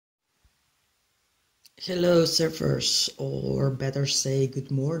Hello, surfers, or better say good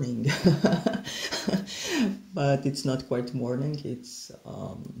morning. But it's not quite morning, it's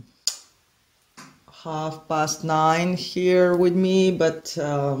 9:30 here with me, but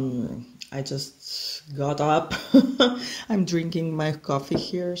I just got up. I'm drinking my coffee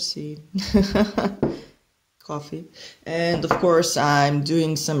here, see? Coffee. And of course, I'm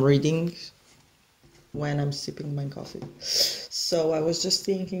doing some reading when I'm sipping my coffee. So I was just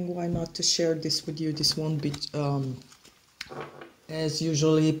thinking, why not to share this with you? This won't be as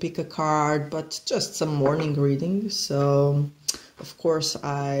usually pick a card, but just some morning reading. So of course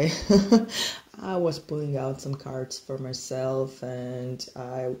I I was pulling out some cards for myself, and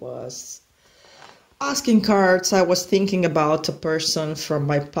I was asking cards. I was thinking about a person from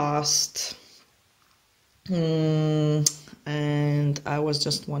my past. And I was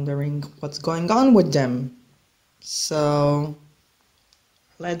just wondering what's going on with them. So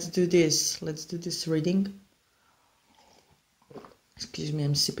let's do this. Let's do this reading. Excuse me,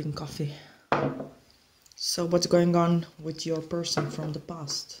 I'm sipping coffee. So what's going on with your person from the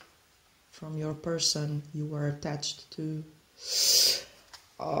past? From your person you were attached to.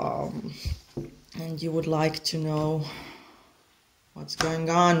 And you would like to know what's going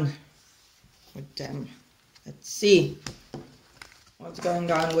on with them. Let's see what's going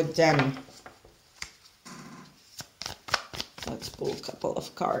on with them. Let's pull a couple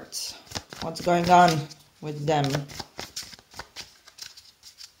of cards. What's going on with them?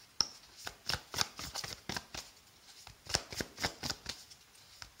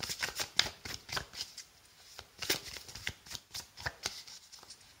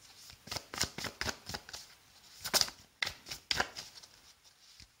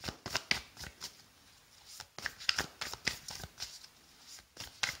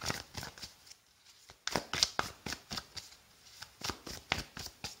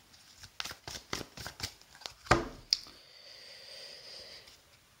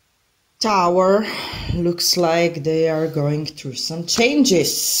 Tower, looks like they are going through some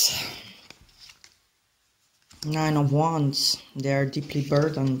changes. Nine of Wands, they are deeply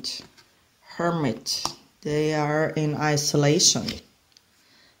burdened. Hermit, they are in isolation.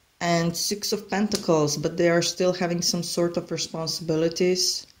 And Six of Pentacles, but they are still having some sort of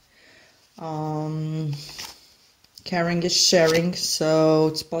responsibilities. Caring is sharing, so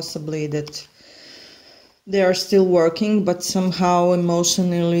it's possibly that they are still working, but somehow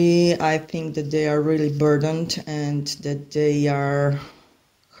emotionally I think that they are really burdened and that they are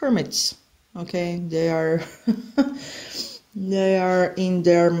hermits. Okay, they are they are in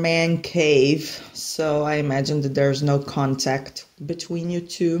their man cave, so I imagine that there's no contact between you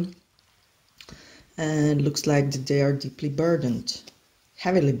two, and looks like that they are deeply burdened,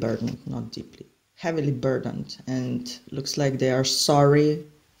 heavily burdened, not deeply, heavily burdened, and looks like they are sorry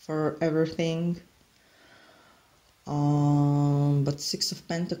for everything. But Six of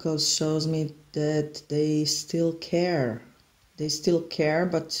Pentacles shows me that they still care. They still care,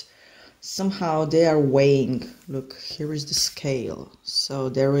 but somehow they are weighing. Look, here is the scale. So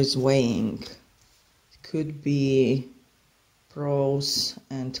there is weighing. Could be pros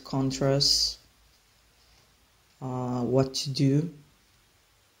and contras. What to do.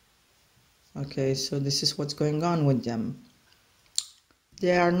 Okay, so this is what's going on with them.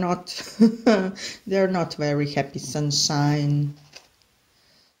 They are not they are not very happy sunshine.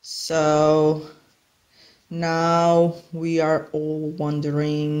 So now we are all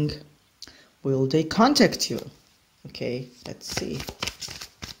wondering, will they contact you? Okay, let's see.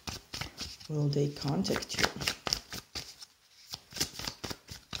 Will they contact you?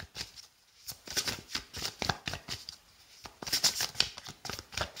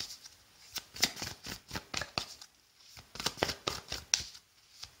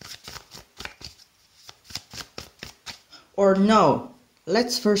 Or no?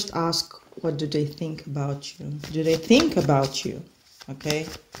 Let's first ask, what do they think about you? Do they think about you? Okay,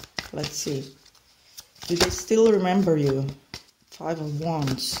 let's see. Do they still remember you? Five of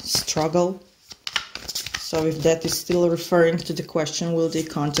Wands, struggle. So if that is still referring to the question, will they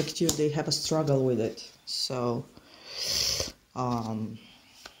contact you? They have a struggle with it. So,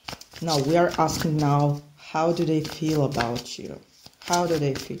 no, we are asking now, how do they feel about you? How do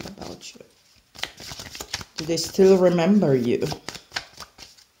they feel about you? Do they still remember you?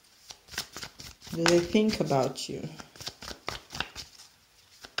 Do they think about you?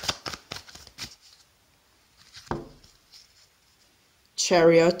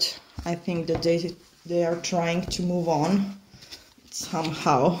 Chariot, I think that they are trying to move on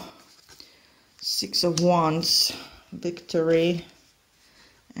somehow. Six of Wands, victory,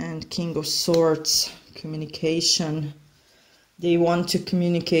 and King of Swords, communication. They want to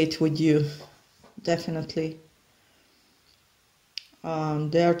communicate with you. definitely.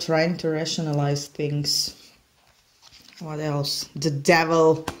 They are trying to rationalize things. What else? The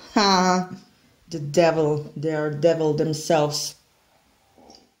devil. Ha! The devil. They are devil themselves.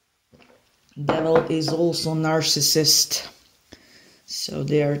 Devil is also narcissist. So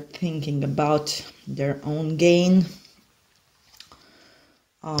they are thinking about their own gain.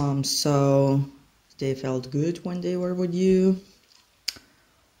 So they felt good when they were with you.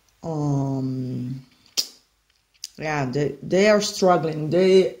 Yeah, they are struggling.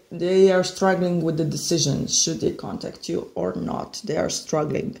 They are struggling with the decision. Should they contact you or not? They are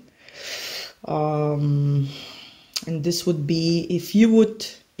struggling. And this would be, if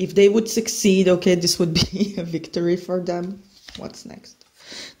they would succeed, okay, this would be a victory for them. What's next?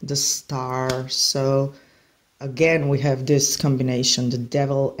 The Star. So again, we have this combination, the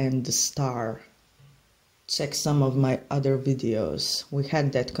devil and the star. Check some of my other videos. We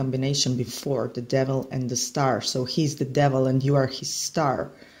had that combination before, the devil and the star. So he's the devil and you are his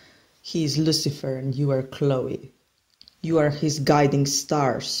star. He is Lucifer and you are Chloe. You are his guiding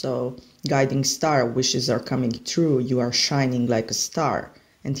star. So guiding star, wishes are coming true. You are shining like a star.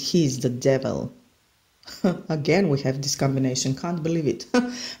 And he's the devil. Again, we have this combination. Can't believe it.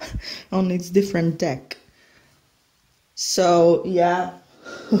 Only it's different deck. So, yeah.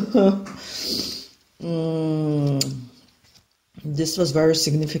 This was very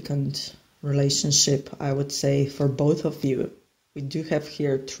significant relationship, I would say, for both of you. We do have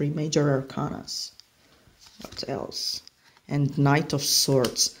here 3 major arcanas. What else? And Knight of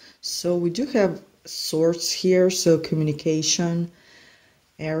Swords. So we do have swords here, so communication,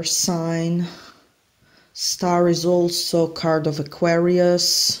 air sign. Star is also card of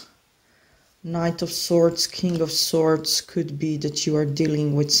Aquarius. Knight of Swords, King of Swords, could be that you are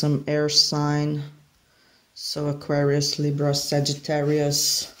dealing with some air sign. So Aquarius, Libra,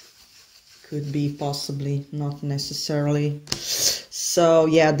 Sagittarius, could be possibly, not necessarily. So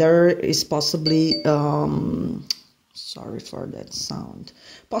yeah, there is possibly, sorry for that sound,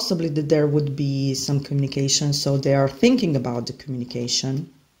 possibly that there would be some communication, so they are thinking about the communication.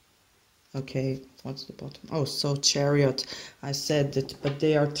 Okay, what's the bottom? Oh, so Chariot, I said that, but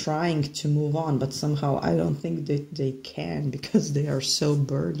they are trying to move on, but somehow I don't think that they can, because they are so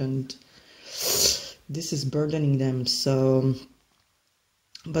burdened. This is burdening them, so,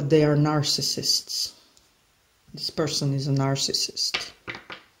 but they are narcissists. This person is a narcissist.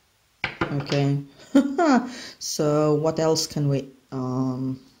 Okay. So what else can we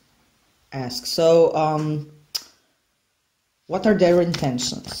ask? So what are their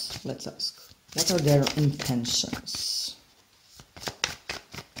intentions? Let's ask. What are their intentions?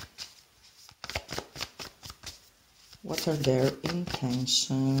 What are their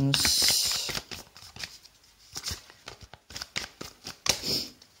intentions?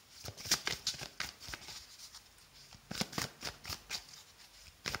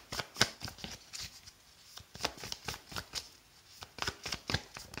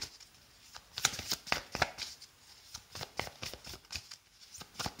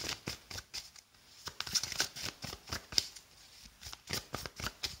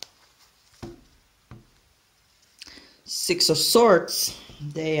 Six of Swords,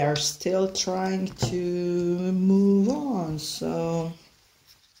 they are still trying to move on, so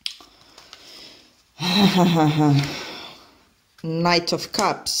Knight of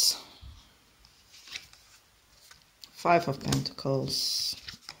Cups, 5 of Pentacles,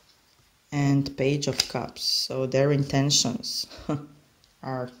 and Page of Cups. So their intentions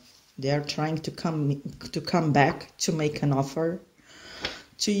are, they are trying to come back to make an offer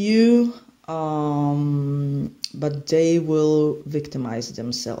to you. But they will victimize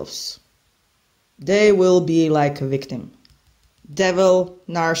themselves. They will be like a victim. Devil,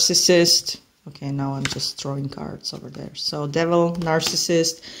 narcissist. Okay, now I'm just throwing cards over there. So devil,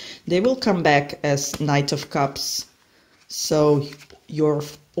 narcissist. They will come back as Knight of Cups. So your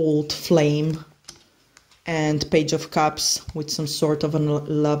old flame. And Page of Cups with some sort of a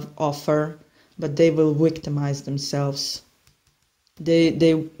love offer. But they will victimize themselves.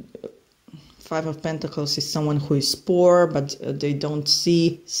 They 5 of Pentacles is someone who is poor, but they don't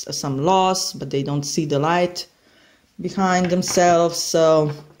see some loss, but they don't see the light behind themselves.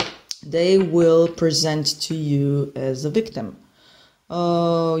 So they will present to you as a victim.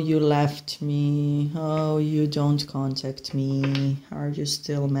 Oh, you left me. Oh, you don't contact me. Are you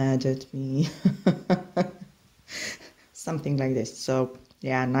still mad at me? Something like this. So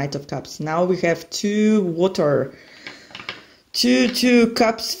yeah, Knight of Cups. Now we have 2 water. Two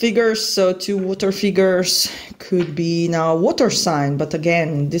cups figures, so 2 water figures, could be now water sign, but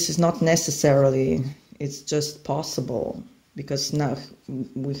again, this is not necessarily, it's just possible. because now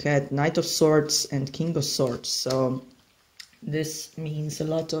we had Knight of Swords and King of Swords. So this means a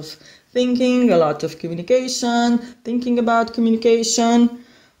lot of thinking, a lot of communication, thinking about communication,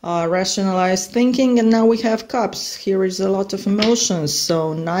 rationalized thinking. And now we have Cups. Here is a lot of emotions.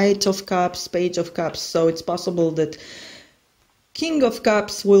 So Knight of Cups, Page of Cups. So it's possible that King of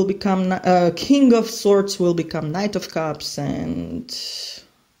Cups will become King of Swords will become Knight of Cups, and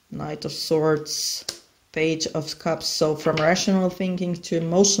Knight of Swords, Page of Cups. So from rational thinking to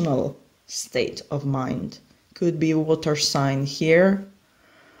emotional state of mind. Could be water sign here.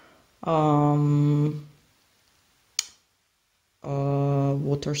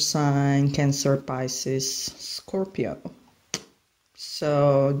 Water sign, Cancer, Pisces, Scorpio.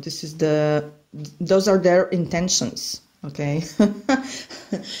 So this is those are their intentions. Okay.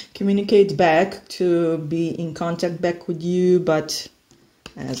 Communicate back, to be in contact back with you, but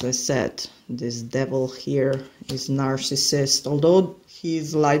as I said, this devil here is narcissist, although he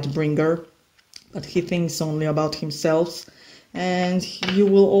is light bringer, but he thinks only about himself. And you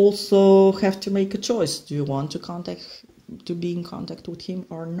will also have to make a choice. Do you want to be in contact with him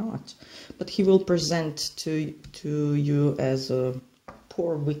or not? But he will present to you as a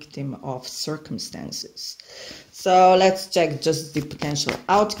poor victim of circumstances. So let's check just the potential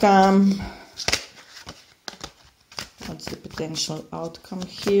outcome. What's the potential outcome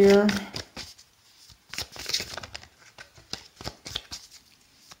here?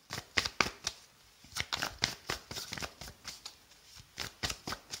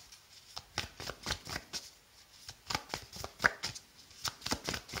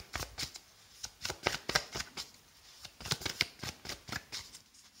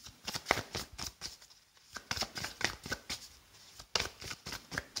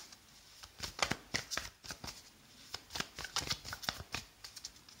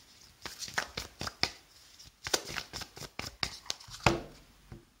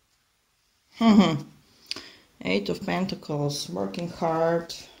 Eight of Pentacles, working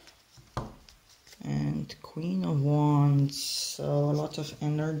hard, and Queen of Wands, so a lot of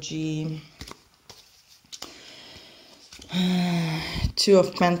energy. Two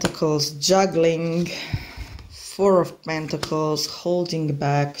of Pentacles, juggling. Four of Pentacles, holding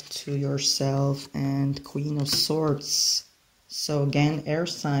back to yourself, and Queen of Swords. So again, air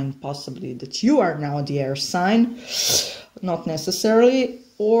sign, possibly that you are now the air sign, not necessarily.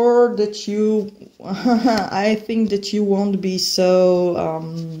 Or that you, I think that you won't be so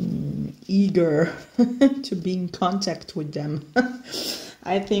eager to be in contact with them.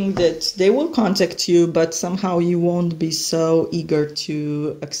 I think that they will contact you, but somehow you won't be so eager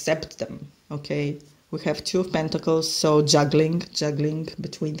to accept them, okay? We have Two of Pentacles, so juggling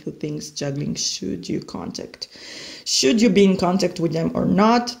between two things, juggling, should you be in contact with them or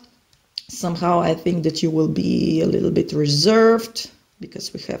not? Somehow I think that you will be a little bit reserved,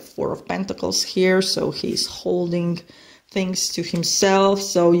 because we have Four of Pentacles here, so he's holding things to himself,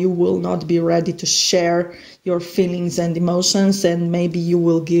 so you will not be ready to share your feelings and emotions, and maybe you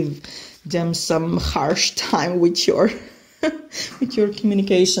will give them some harsh time with your with your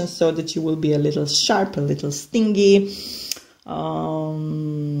communication, so that you will be a little sharp, a little stingy.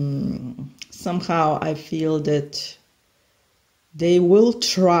 Somehow I feel that they will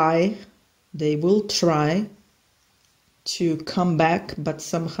try to come back, but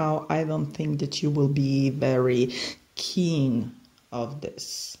somehow I don't think that you will be very keen of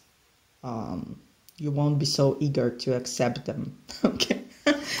this. You won't be so eager to accept them. Okay,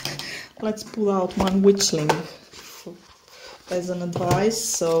 let's pull out one witchling as an advice.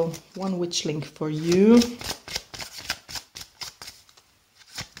 So one witchling for you.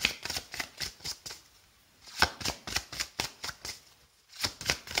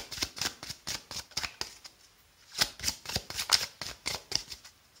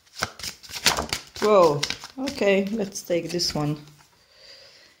 Whoa, okay, let's take this one.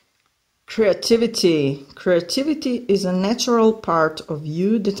 Creativity. Creativity is a natural part of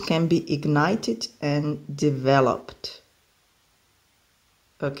you that can be ignited and developed.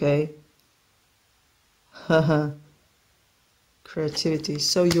 Okay? Creativity.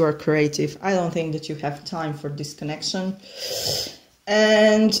 So you are creative. I don't think that you have time for this connection.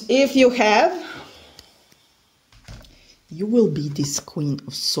 And if you have, you will be this Queen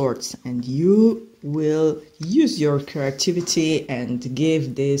of Swords, and you will use your creativity and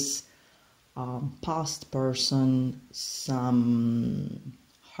give this past person some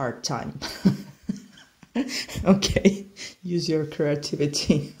hard time. Okay, use your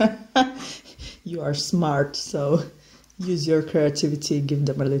creativity. You are smart, so use your creativity, give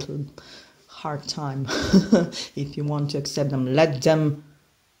them a little hard time. If you want to accept them, let them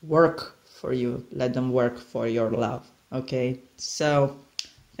work for you, let them work for your love. Okay, so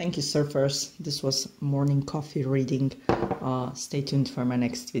thank you, surfers. This was morning coffee reading. Stay tuned for my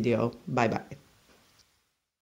next video. Bye bye.